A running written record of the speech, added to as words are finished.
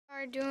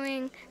Are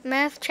doing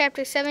Math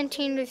Chapter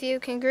 17 Review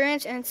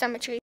Congruence and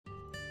Symmetry.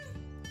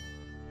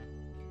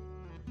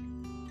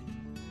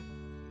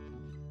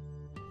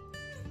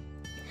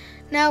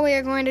 Now we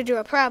are going to do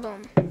a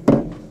problem.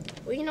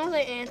 We know the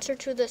answer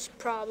to this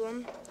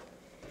problem.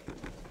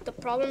 The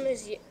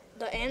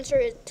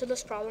answer to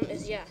this problem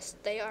is yes.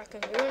 They are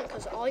congruent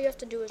because all you have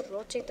to do is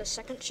rotate the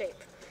second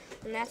shape.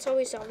 And that's how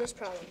we solve this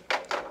problem.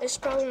 This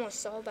problem was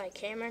solved by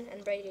Cameron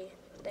and Brady.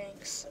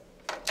 Thanks.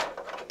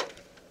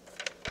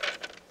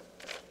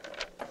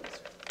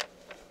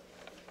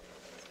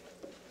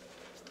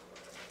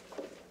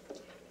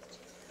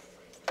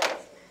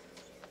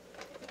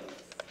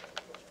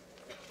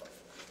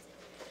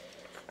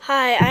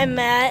 Hi, I'm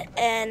Matt,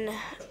 and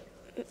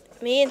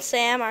me and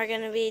Sam are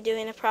going to be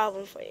doing a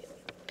problem for you.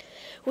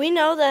 We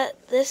know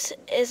that this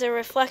is a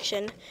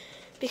reflection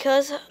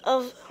because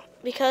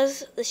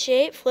the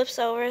shape flips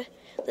over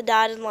the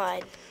dotted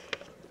line.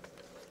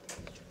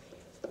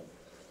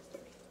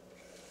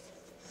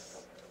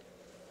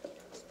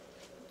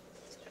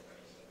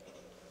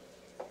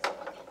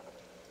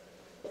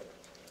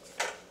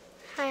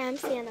 Hi, I'm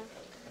Sienna.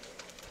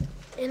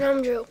 And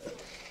I'm Drew.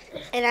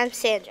 And I'm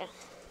Sandra.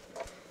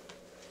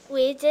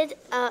 We did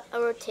a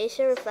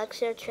rotation,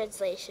 reflection, or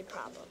translation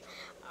problem.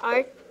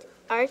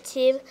 Our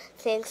team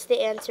thinks the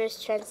answer is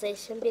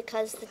translation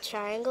because the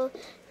triangle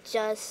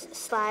just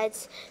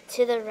slides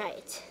to the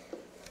right.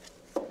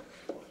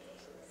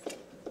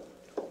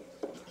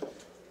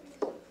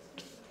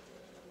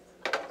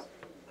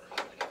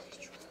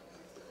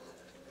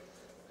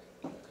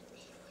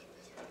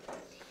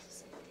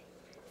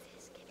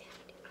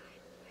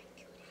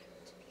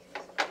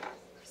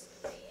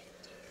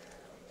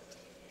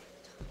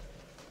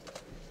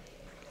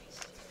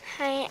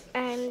 Hi,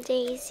 I'm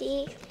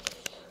Daisy,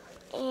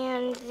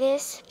 and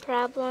this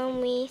problem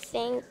we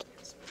think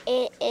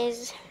it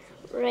is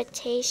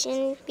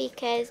rotation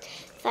because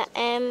the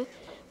M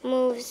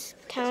moves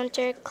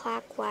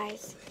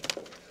counterclockwise.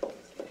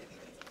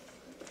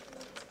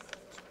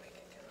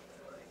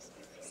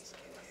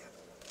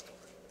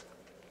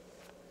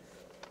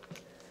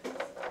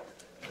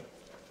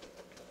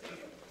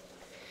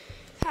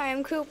 Hi,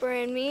 I'm Cooper,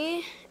 and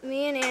me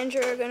and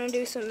Andrew are going to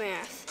do some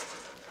math.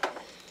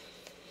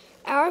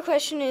 Our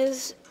question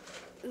is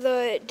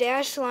the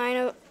dashed line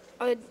of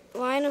a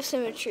line of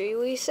symmetry.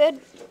 We said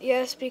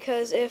yes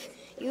because if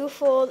you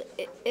fold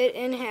it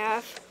in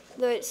half,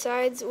 the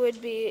sides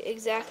would be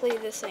exactly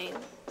the same.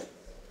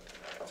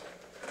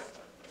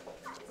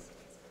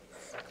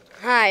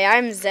 Hi,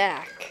 I'm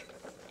Zach.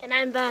 And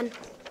I'm Ben.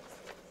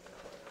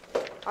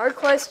 Our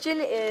question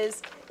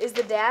is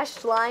the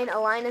dashed line a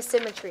line of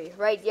symmetry?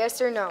 Right,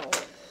 yes or no?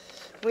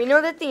 We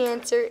know that the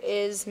answer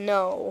is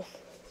no.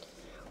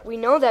 We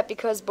know that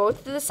because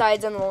both of the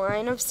sides on the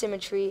line of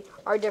symmetry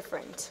are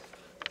different.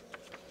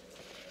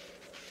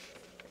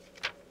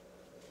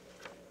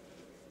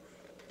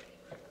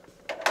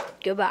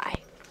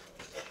 Goodbye.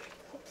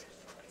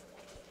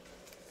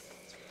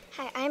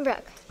 Hi, I'm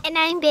Brooke. And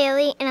I'm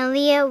Bailey, and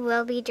Aaliyah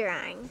will be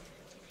drawing.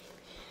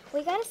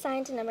 We got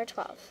assigned to number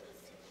 12.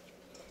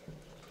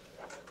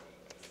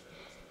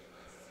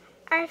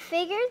 Our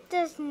figure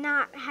does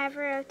not have a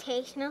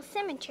rotational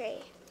symmetry.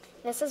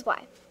 This is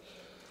why.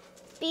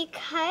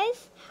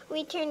 Because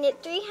we turned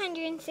it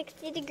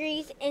 360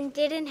 degrees and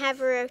didn't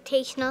have a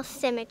rotational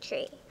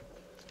symmetry.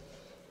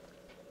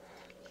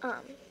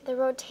 The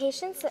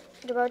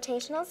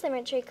rotational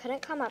symmetry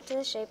couldn't come up to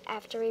the shape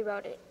after we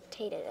rotated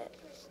it.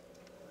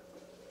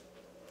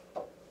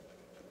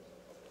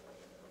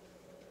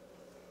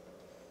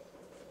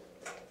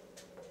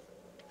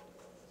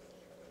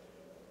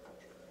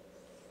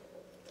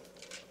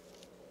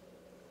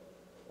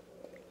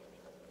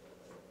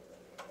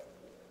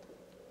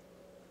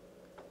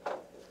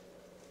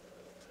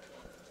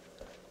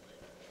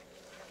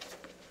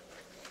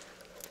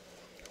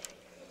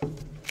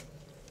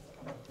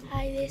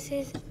 Hi, this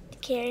is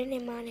Karen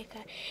and Monica.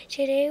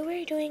 Today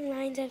we're doing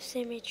lines of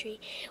symmetry.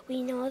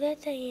 We know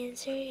that the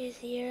answer is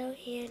 0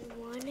 and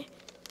 1.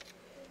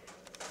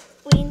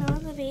 We know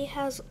the B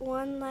has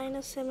one line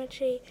of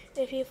symmetry.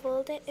 If you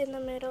fold it in the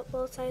middle,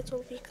 both sides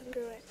will be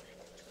congruent.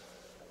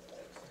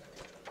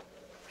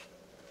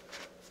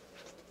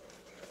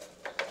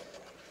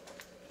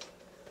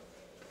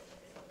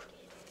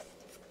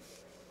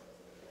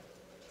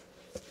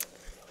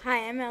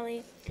 Hi, I'm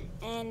Ellie,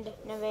 and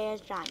Nevaeh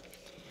is John.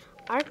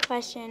 Our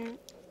question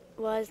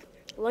was,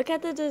 look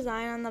at the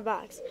design on the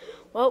box.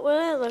 What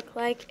will it look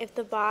like if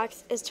the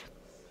box is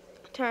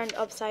turned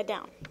upside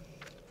down?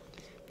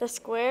 The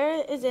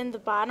square is in the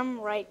bottom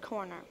right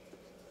corner.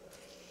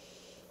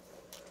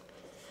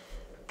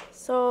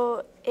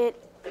 So it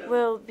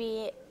will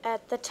be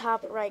at the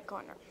top right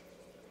corner.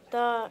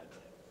 The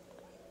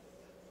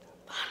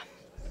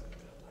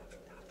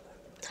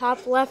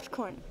top left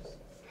corner.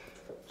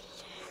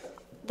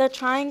 The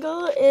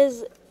triangle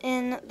is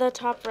in the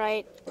top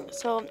right,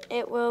 so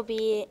it will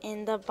be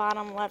in the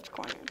bottom left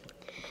corner.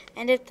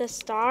 And if the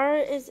star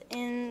is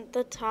in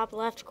the top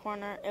left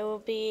corner, it will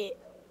be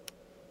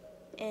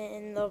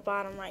in the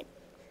bottom right.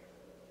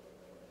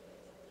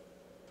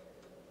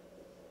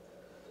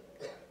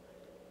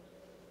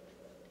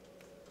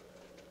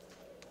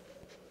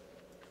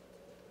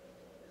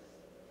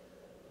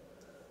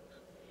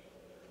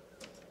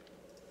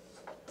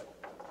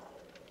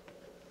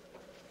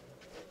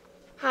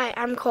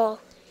 I'm Cole.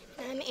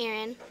 I'm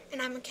Aaron.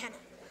 And I'm McKenna.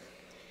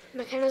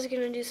 McKenna's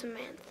going to do some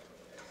math.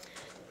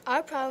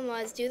 Our problem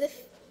was, do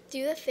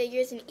the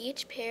figures in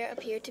each pair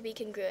appear to be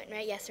congruent,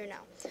 right? Yes or no?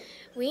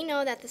 We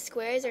know that the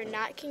squares are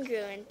not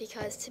congruent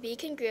because to be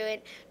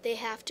congruent, they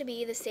have to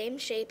be the same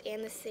shape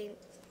and the same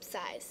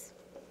size.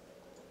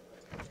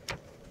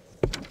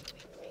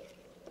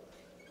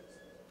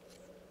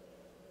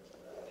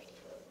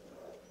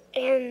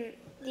 And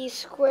these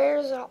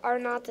squares are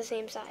not the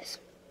same size.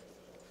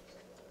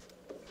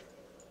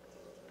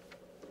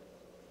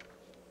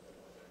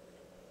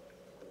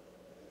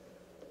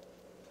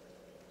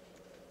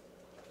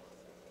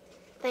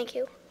 Thank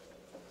you.